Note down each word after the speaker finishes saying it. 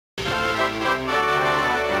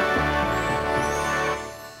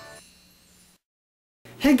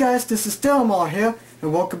Hey guys, this is Delmar here,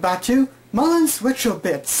 and welcome back to Mullins Retro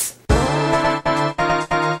Bits.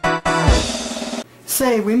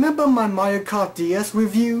 Say, remember my Mario Kart DS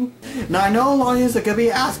review? Now I know a lot of you are gonna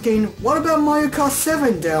be asking, what about Mario Kart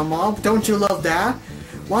 7, Delmar? Don't you love that?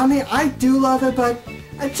 Well, I mean, I do love it, but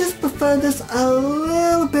I just prefer this a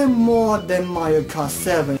little bit more than Mario Kart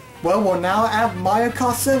 7. Well, we'll now add Mario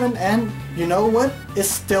Kart 7, and you know what?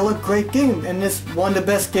 It's still a great game, and it's one of the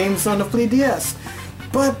best games on the 3DS.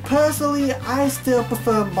 But personally, I still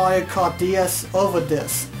prefer Mario Kart DS over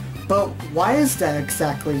this. But why is that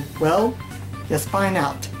exactly? Well, let's find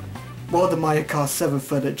out. Roll the Mario Kart 7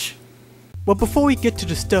 footage. Well, before we get to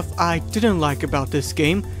the stuff I didn't like about this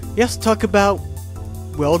game, let's talk about,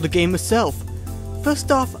 well, the game itself.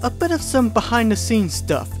 First off, a bit of some behind the scenes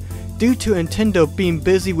stuff. Due to Nintendo being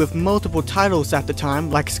busy with multiple titles at the time,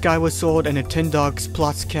 like Skyward Sword and Nintendogs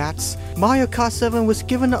Plots Cats, Mario Kart 7 was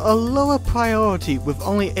given a lower priority with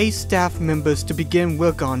only 8 staff members to begin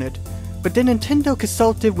work on it. But then Nintendo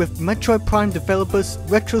consulted with Metroid Prime developers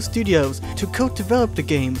Retro Studios to co-develop the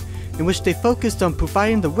game, in which they focused on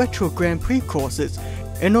providing the Retro Grand Prix courses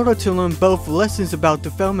in order to learn both lessons about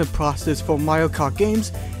development process for Mario Kart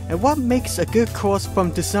games and what makes a good course from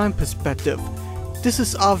design perspective. This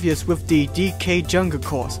is obvious with the DK Jungle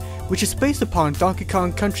course, which is based upon Donkey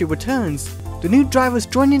Kong Country Returns. The new drivers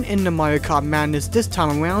joining in the Mario Kart madness this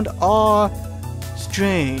time around are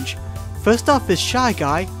strange. First off is Shy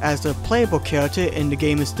Guy as a playable character in the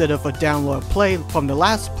game instead of a download play from the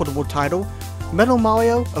last portable title, Metal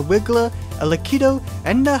Mario, a Wiggler, a Lakitu,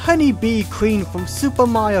 and the Honey Bee Queen from Super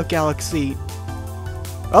Mario Galaxy.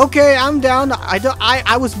 Okay, I'm down.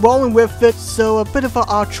 I was rolling with it, so a bit of an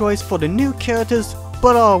odd choice for the new characters,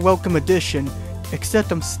 but a welcome addition.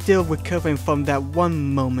 Except I'm still recovering from that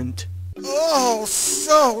one moment. Oh,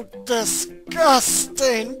 so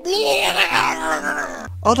disgusting!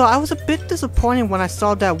 Although I was a bit disappointed when I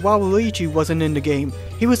saw that Waluigi wasn't in the game.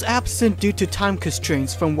 He was absent due to time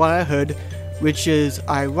constraints from what I heard, which is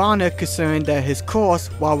ironic considering that his course,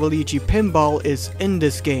 Waluigi Pinball, is in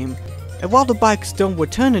this game. And while the bikes don't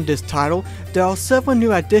return in this title, there are several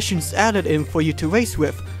new additions added in for you to race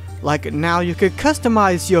with. Like now you can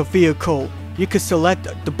customize your vehicle. You can select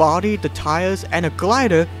the body, the tires, and a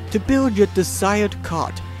glider to build your desired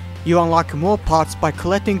kart. You unlock more parts by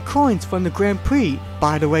collecting coins from the Grand Prix.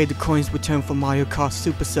 By the way, the coins return from Mario Kart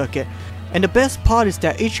Super Circuit. And the best part is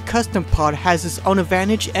that each custom part has its own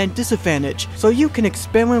advantage and disadvantage, so you can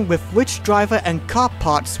experiment with which driver and car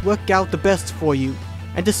parts work out the best for you.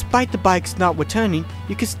 And despite the bikes not returning,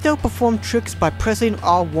 you can still perform tricks by pressing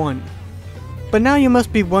R1. But now you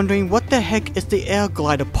must be wondering what the heck is the air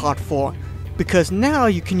glider part for? Because now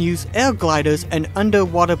you can use air gliders and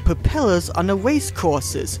underwater propellers on the race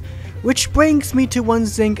courses. Which brings me to one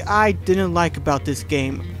thing I didn't like about this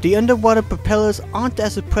game. The underwater propellers aren't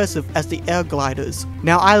as impressive as the air gliders.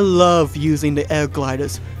 Now I love using the air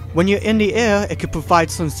gliders. When you're in the air, it can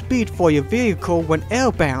provide some speed for your vehicle when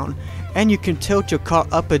airbound, and you can tilt your car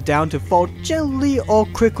up and down to fall gently or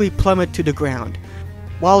quickly plummet to the ground.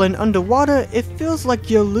 While in underwater, it feels like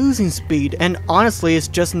you're losing speed, and honestly it's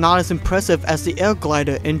just not as impressive as the air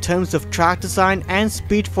glider in terms of track design and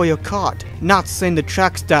speed for your kart. Not saying the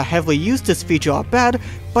tracks that heavily use this feature are bad,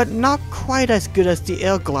 but not quite as good as the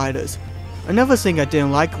air gliders. Another thing I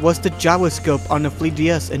didn't like was the gyroscope on the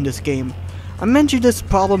 3DS in this game. I mentioned this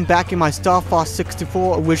problem back in my Star Fox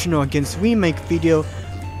 64 Original Against Remake video,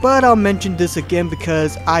 but I'll mention this again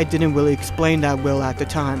because I didn't really explain that well at the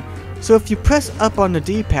time. So if you press up on the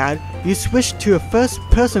D-pad, you switch to a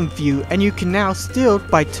first-person view and you can now steal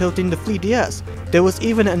by tilting the 3DS. There was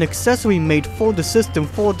even an accessory made for the system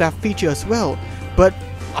for that feature as well, but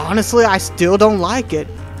honestly I still don't like it.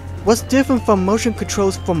 What's different from motion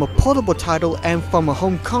controls from a portable title and from a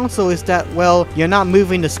home console is that, well, you're not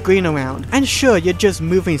moving the screen around. And sure, you're just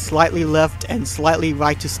moving slightly left and slightly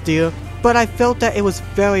right to steer, but I felt that it was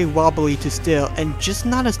very wobbly to steer and just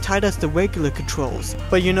not as tight as the regular controls.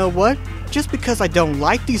 But you know what? Just because I don't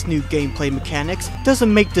like these new gameplay mechanics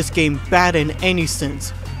doesn't make this game bad in any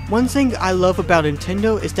sense. One thing I love about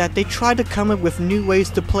Nintendo is that they try to come up with new ways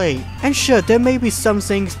to play. And sure, there may be some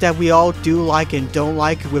things that we all do like and don't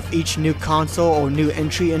like with each new console or new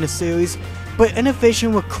entry in a series, but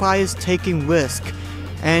innovation requires taking risk.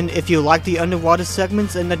 And if you like the underwater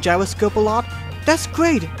segments and the gyroscope a lot, that's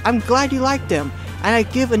great, I'm glad you like them, and I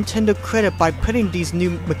give Nintendo credit by putting these new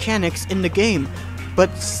mechanics in the game.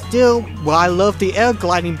 But still, while I love the air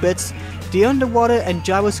gliding bits, the underwater and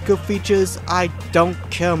gyroscope features I don't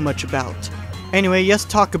care much about. Anyway, let's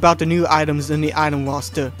talk about the new items in the item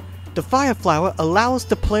roster. The Fire Flower allows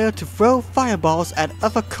the player to throw fireballs at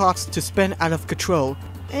other carts to spin out of control.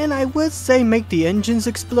 and I would say make the engines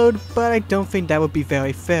explode, but I don't think that would be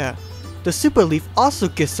very fair. The Super Leaf also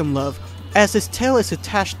gets some love, as its tail is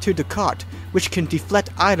attached to the cart, which can deflect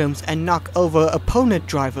items and knock over opponent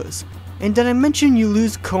drivers. And did I mention you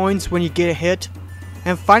lose coins when you get hit?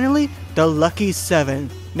 And finally, the Lucky 7.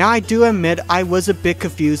 Now I do admit I was a bit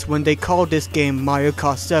confused when they called this game Mario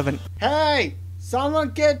Kart 7. Hey! Someone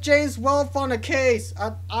get James Wolf on the case!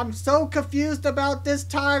 I'm so confused about this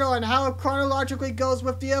title and how it chronologically goes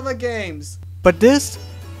with the other games. But this?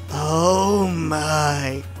 Oh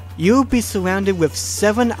my. You'll be surrounded with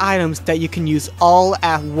 7 items that you can use all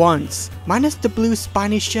at once. Minus the blue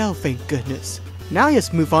spiny shell, thank goodness. Now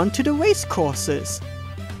let's move on to the race courses.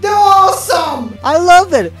 They're awesome! I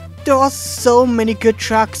love it! There are so many good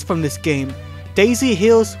tracks from this game. Daisy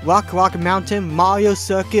Hills, Rock Mountain, Mario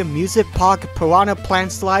Circuit, Music Park, Piranha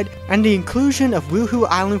Plant Slide, and the inclusion of Woohoo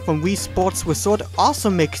Island from Wii Sports Resort also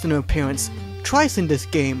makes an appearance twice in this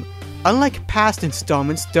game. Unlike past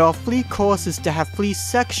installments, there are 3 courses that have 3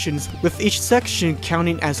 sections, with each section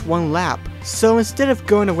counting as 1 lap. So instead of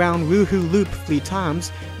going around Woohoo Loop 3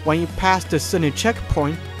 times, when you pass the certain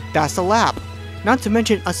checkpoint, that's a lap. Not to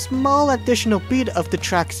mention a small additional beat of the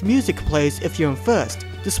track's music plays if you're in first.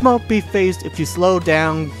 The small beat fades if you slow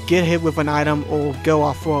down, get hit with an item, or go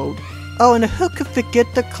off-road. Oh, and who could forget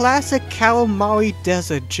the classic Calamari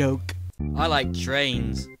Desert joke? I like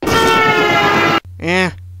trains.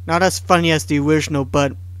 Not as funny as the original,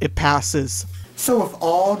 but it passes. So with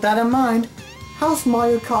all that in mind, how's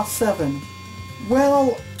Mario Kart 7?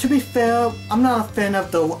 Well, to be fair, I'm not a fan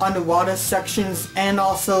of the underwater sections, and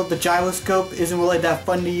also the gyroscope isn't really that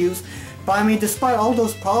fun to use. But I mean, despite all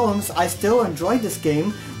those problems, I still enjoyed this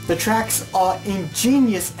game. The tracks are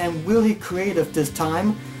ingenious and really creative this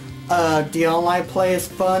time. The online play is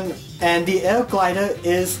fun, and the air glider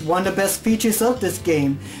is one of the best features of this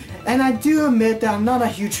game. And I do admit that I'm not a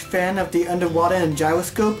huge fan of the underwater and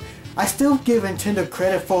gyroscope. I still give Nintendo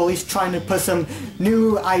credit for at least trying to put some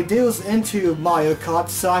new ideas into Mario Kart,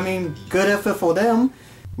 so I mean, good effort for them.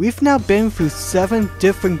 We've now been through 7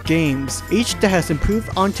 different games, each that has improved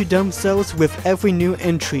onto themselves with every new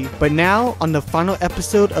entry. But now, on the final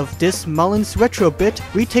episode of this Mullins Retro Bit,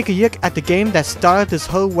 we take a look at the game that started this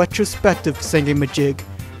whole retrospective thingamajig,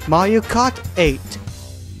 Mario Kart 8.